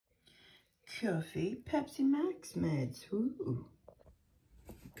Coffee, Pepsi Max meds. Ooh.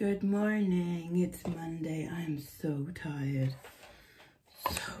 Good morning. It's Monday. I am so tired.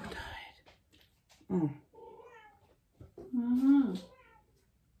 So tired. Oh.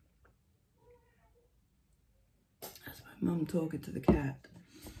 That's my mum talking to the cat.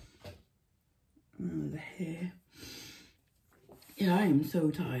 Oh, the hair. Yeah, I am so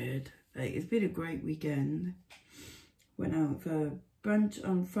tired. Like, it's been a great weekend. Went out for brunch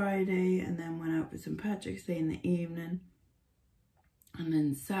on Friday and then went out for St. Patrick's Day in the evening. And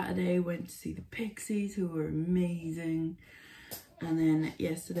then Saturday went to see the Pixies, who were amazing. And then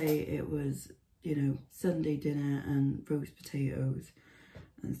yesterday it was, you know, Sunday dinner and roast potatoes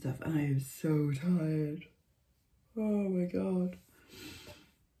and stuff. And I am so tired. Oh my God.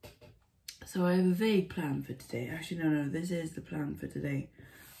 So I have a vague plan for today. Actually, no, this is the plan for today.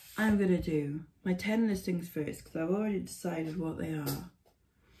 I'm going to do my 10 listings first because I've already decided what they are.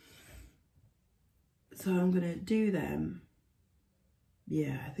 So I'm going to do them.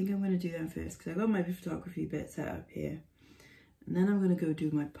 Yeah, I think I'm going to do them first because I've got my photography bit set up here. And then I'm going to go do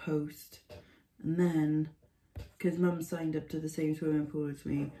my post. And then, because Mum signed up to the same swimming pool as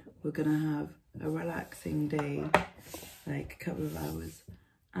me, we're going to have a relaxing day, like a couple of hours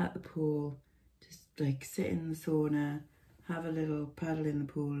at the pool. Just like sit in the sauna, have a little paddle in the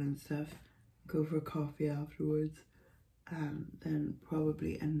pool and stuff, go for a coffee afterwards, and then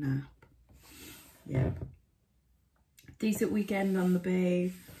probably a nap. Yeah. Decent weekend on the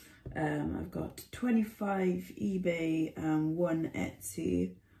bay. I've got 25 eBay and 1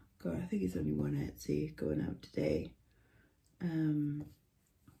 Etsy. God, I think it's only 1 Etsy going out today.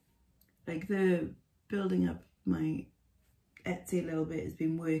 Like the building up my Etsy a little bit has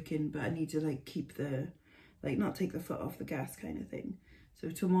been working, but I need to like keep the, like not take the foot off the gas kind of thing. So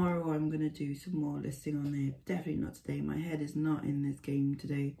tomorrow I'm going to do some more listing on there. Definitely not today. My head is not in this game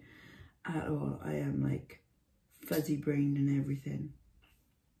today at all. I am like fuzzy brained and everything.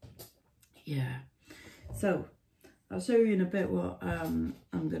 Yeah. So I'll show you in a bit what I'm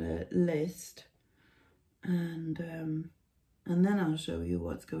going to list. And then I'll show you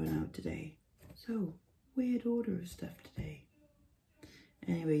what's going out today. So weird order of stuff today.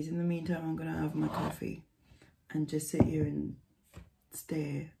 Anyways, in the meantime, I'm going to have my coffee and just sit here and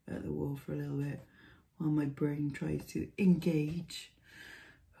stare at the wall for a little bit while my brain tries to engage.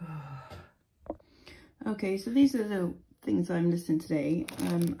 Okay, so these are the things I'm listing today.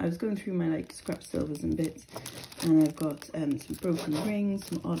 I was going through my like scrap silvers and bits, and I've got some broken rings,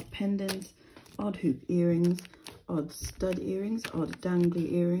 some odd pendants, odd hoop earrings, odd stud earrings, odd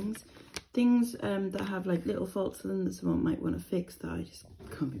dangly earrings, things that have like little faults in them that someone might want to fix that I just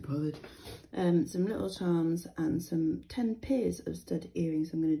can't be bothered. Some little charms and some 10 pairs of stud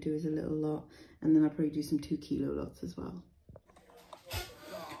earrings I'm going to do as a little lot, and then I'll probably do some 2 kilo lots as well.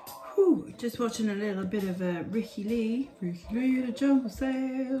 Whew, just watching a little bit of Ricky Lee at a jumble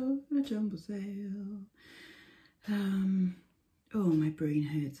sale, oh, my brain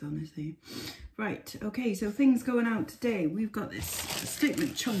hurts, honestly. Right, okay, so things going out today. We've got this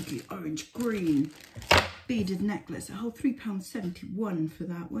Statement Chunky Orange Green beaded necklace. A whole £3.71 for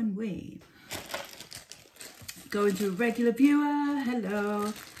that one. Wait. Going to a regular viewer.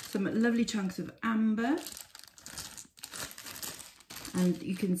 Hello. Some lovely chunks of amber. And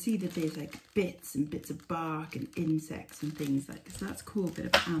you can see that there's like bits and bits of bark and insects and things like this. So that's a cool bit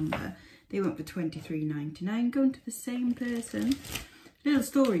of amber. They went for £23.99. Going to the same person. Little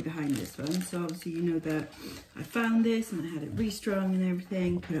story behind this one. So obviously you know that I found this and I had it restrung and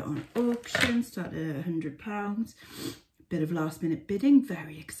everything. Put it on auction. Started at £100. Bit of last minute bidding.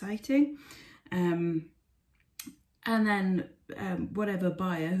 Very exciting. And then whatever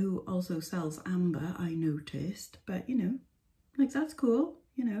buyer who also sells amber, I noticed. But you know, like that's cool,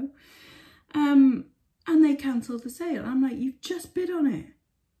 you know. And they cancelled the sale. I'm like, you've just bid on it.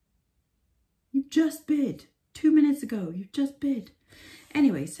 You've just bid. 2 minutes ago, you've just bid.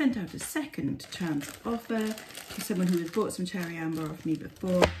 Anyway, sent out a second chance offer to someone who has bought some cherry amber off me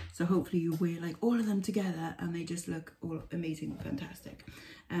before. So hopefully you wear like all of them together and they just look all amazing, fantastic.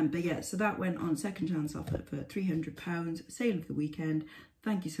 But yeah, so that went on second chance offer for £300, sale of the weekend.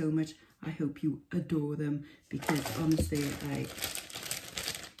 Thank you so much. I hope you adore them because honestly, like,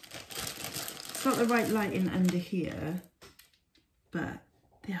 it's got the right lighting under here, but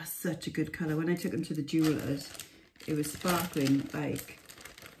they are such a good colour. When I took them to the jewellers, it was sparkling like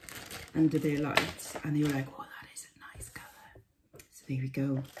under their lights and they were like, oh, that is a nice colour. So there we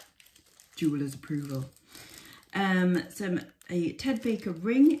go, jewellers approval. A Ted Baker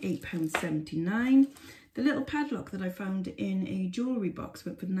ring, £8.79. The little padlock that I found in a jewellery box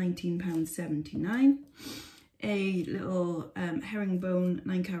went for £19.79. a little herringbone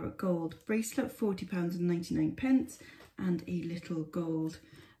 9-carat gold bracelet, £40.99, and a little gold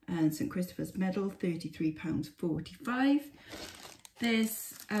St Christopher's medal, £33.45.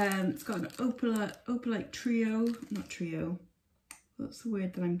 This it's got an opalite trio, not trio, what's the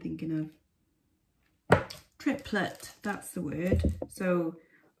word that I'm thinking of? Triplet, that's the word. So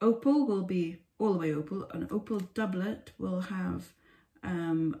opal will be all the way opal. An opal doublet will have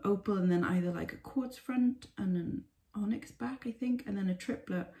opal and then either like a quartz front and an onyx back, I think, and then a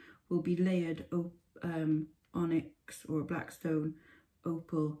triplet will be layered onyx or blackstone,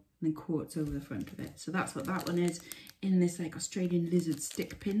 opal, and then quartz over the front of it. So that's what that one is, in this like Australian lizard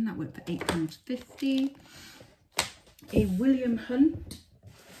stick pin. That went for £8.50. A William Hunt,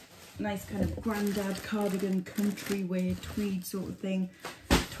 nice kind of grandad cardigan, country wear tweed sort of thing,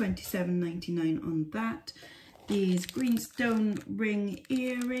 £27.99 on that. These greenstone ring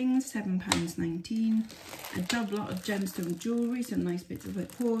earrings, £7.19. A double lot of gemstone jewellery, some nice bits of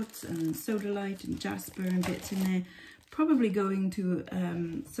like quartz and sodalite and jasper and bits in there. Probably going to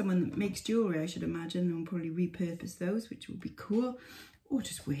someone that makes jewellery, I should imagine, and probably repurpose those, which would be cool, or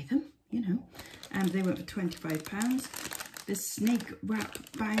just wear them, you know. They went for £25. The snake wrap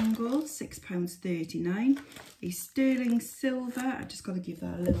bangle, £6.39. A sterling silver, I just got to give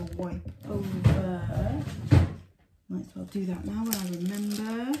that a little wipe over. Might as well do that now when I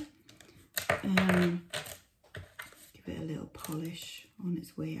remember. Give it a little polish on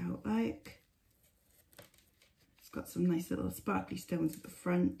its way out like. It's got some nice little sparkly stones at the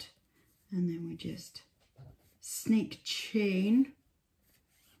front. And then we just snake chain.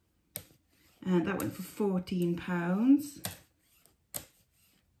 And that went for £14.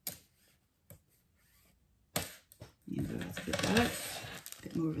 Yeah, that's a bit better. A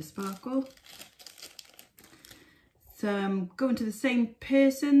bit more of a sparkle. So going to the same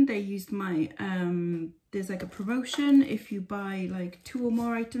person, they used my, there's like a promotion if you buy like 2 or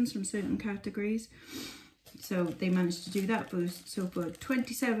more items from certain categories. So they managed to do that. So for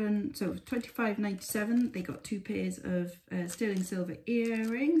 £25.97, they got 2 pairs of sterling silver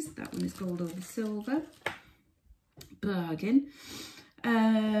earrings. That one is gold over silver. Bargain.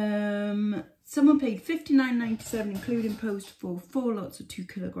 Someone paid £59.97 including post for 4 lots of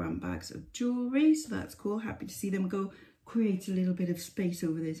 2-kilogram bags of jewellery. So that's cool. Happy to see them go create a little bit of space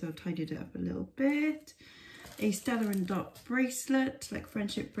over there. So I've tidied it up a little bit. A Stella and Dot bracelet, like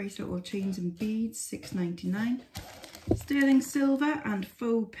friendship bracelet or chains and beads, £6.99. Sterling silver and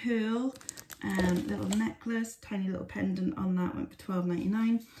faux pearl little necklace, tiny little pendant on that, went for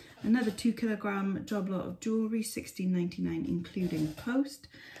 £12.99. Another 2-kilogram job lot of jewellery, £16.99 including post.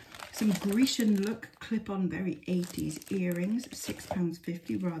 Some Grecian look clip-on, very 80s earrings,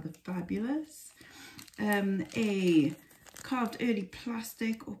 £6.50, rather fabulous. A carved early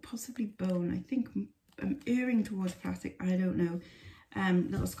plastic or possibly bone, I think earring towards plastic, I don't know.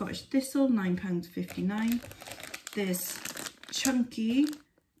 Little Scottish thistle, £9.59. This chunky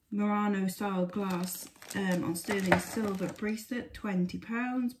Murano style glass on sterling silver bracelet,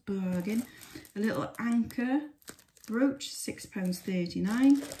 £20, bargain. A little anchor brooch,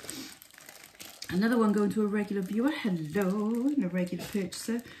 £6.39. Another one going to a regular viewer, hello, and a regular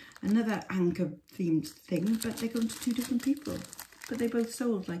purchaser. Another anchor themed thing, but they're going to 2 different people. But they both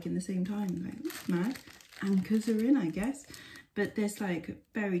sold like in the same time. Like, that's mad. Anchors are in, I guess. But there's like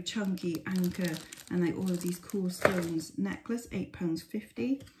very chunky anchor and like all of these cool stones necklace,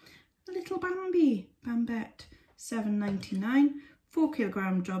 £8.50. A little Bambette, £7.99.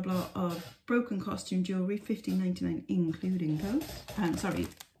 4-kilogram job lot of broken costume jewellery, £15.99 including post. Sorry,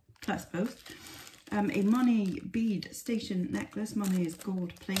 plus post. A Monet bead station necklace. Monet is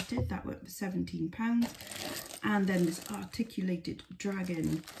gold plated. That went for £17. And then this articulated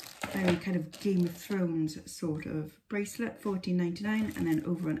dragon, very kind of Game of Thrones sort of bracelet, £14.99. And then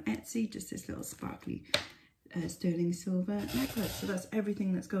over on Etsy, just this little sparkly sterling silver necklace. So that's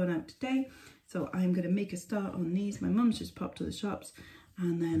everything that's going out today. So I'm going to make a start on these. My mum's just popped to the shops.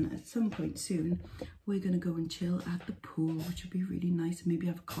 And then at some point soon, we're going to go and chill at the pool, which would be really nice. And maybe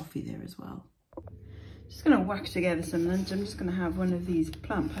have a coffee there as well. Just going to whack together some lunch. I'm just going to have one of these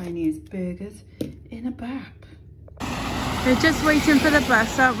Plant Pioneers burgers in a bap. We're just waiting for the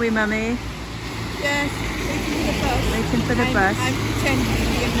bus, aren't we, Mummy? Yes, waiting for the bus. Waiting for the bus. I'm pretending to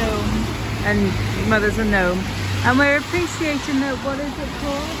be a gnome. And Mother's a gnome. And we're appreciating the, what is it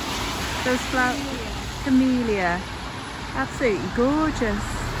called? Those flowers. Camellia. Absolutely gorgeous.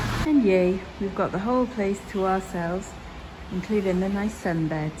 And yay, we've got the whole place to ourselves, including the nice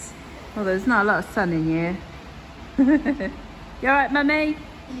sunbeds. Well, there's not a lot of sun in here. You alright, Mummy?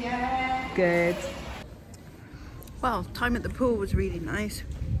 Yeah. Good. Well, time at the pool was really nice.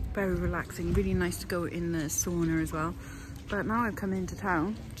 very relaxing, really nice to go in the sauna as well. But now I've come into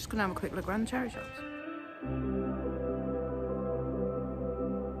town, just gonna have a quick look around the charity shops.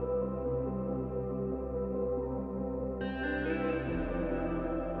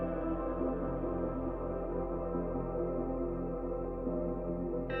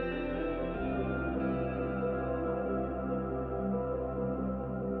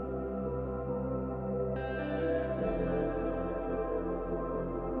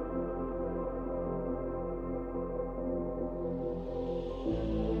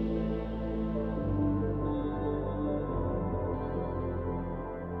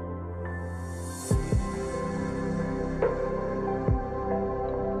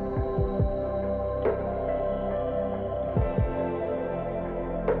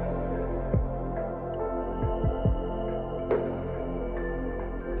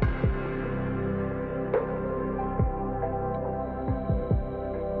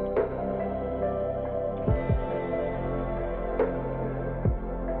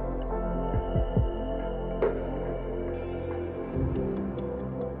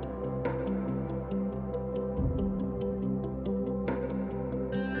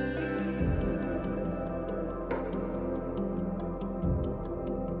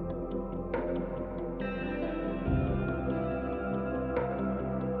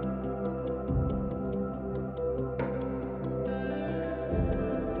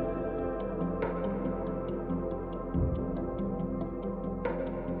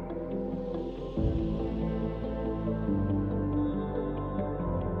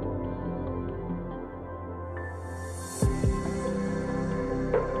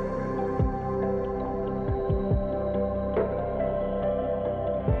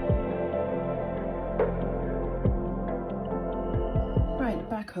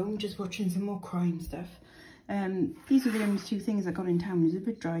 Back home, just watching some more crime stuff. These are the only two things I got in town. It's a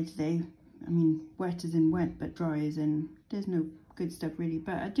bit dry today. I mean, wet as in wet, but dry as in there's no good stuff really.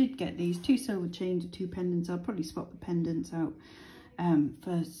 But I did get these 2 silver chains and 2 pendants. I'll probably swap the pendants out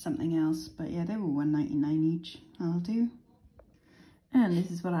for something else. But yeah, they were $1.99 each. I'll do. And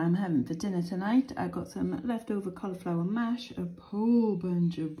this is what I'm having for dinner tonight. I got some leftover cauliflower mash, a whole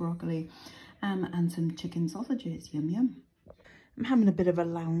bunch of broccoli, and some chicken sausages. Yum yum. I'm having a bit of a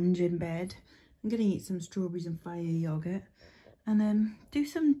lounge in bed. I'm going to eat some strawberries and fire yogurt and do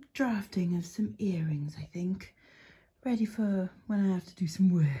some drafting of some earrings, I think. Ready for when I have to do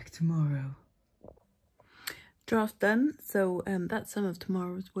some work tomorrow. Draft done. So that's some of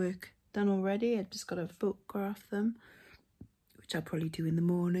tomorrow's work done already. I've just got to photograph them, which I'll probably do in the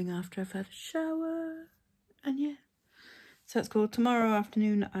morning after I've had a shower. And yeah. So it's cool. Tomorrow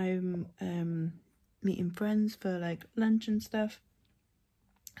afternoon I'm meeting friends for like lunch and stuff,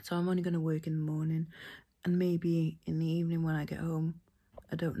 so I'm only going to work in the morning and maybe in the evening when I get home,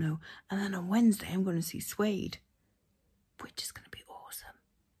 I don't know. And then on Wednesday I'm going to see Suede, which is going to be awesome.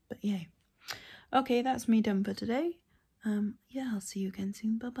 But yeah, okay, that's me done for today. Yeah, I'll see you again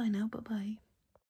soon. Bye bye now. Bye bye.